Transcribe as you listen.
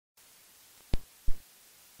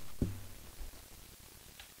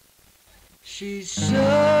She's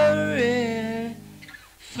soaring,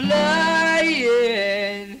 flying.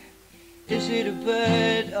 Is it a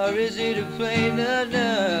bird or is it a plane?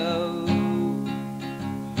 No.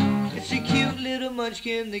 It's a cute little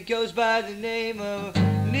munchkin that goes by the name of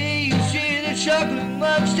Neve. She's a chocolate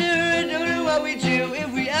monster. I don't know what we'd do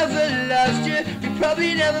if we ever lost you. We'd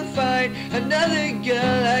probably never find another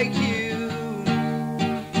girl like you.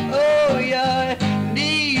 Oh yeah,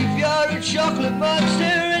 Neve, you're a chocolate monster.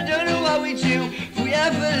 I don't know what we'd do if we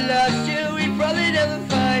ever lost you. We'd probably never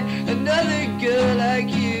find another girl like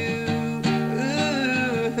you.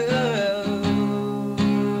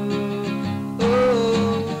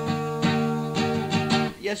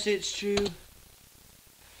 Yes, it's true.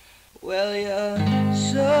 Well, you're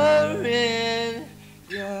soaring,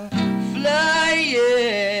 you're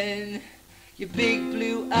flying. Your big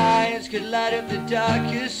blue eyes could light up the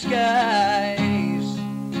darkest skies.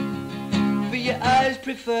 But your eyes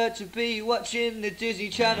prefer to be watching the Disney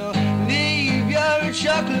Channel. Neve, you're a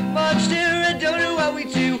chocolate monster. I don't know what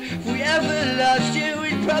we'd do if we ever lost you.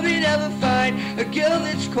 We'd probably never find a girl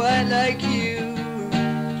that's quite like you.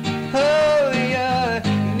 Oh yeah,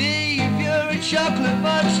 Neve, you're a chocolate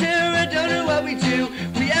monster. I don't know what we'd do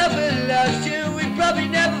if we ever lost you. We'd probably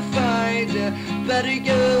never find a better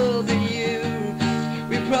girl than you.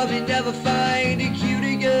 We'd probably never find a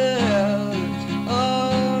cuter girl,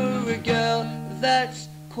 or a girl that's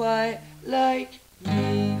quite like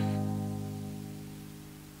me.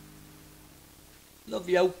 Love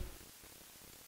you.